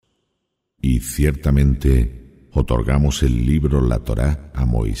ciertamente otorgamos el libro, la Torá, a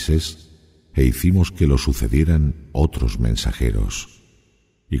Moisés, e hicimos que lo sucedieran otros mensajeros.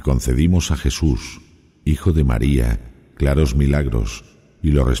 Y concedimos a Jesús, hijo de María, claros milagros,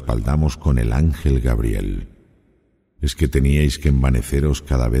 y lo respaldamos con el ángel Gabriel. ¿Es que teníais que envaneceros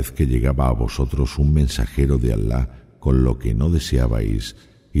cada vez que llegaba a vosotros un mensajero de Alá con lo que no deseabais,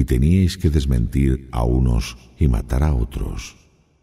 y teníais que desmentir a unos y matar a otros?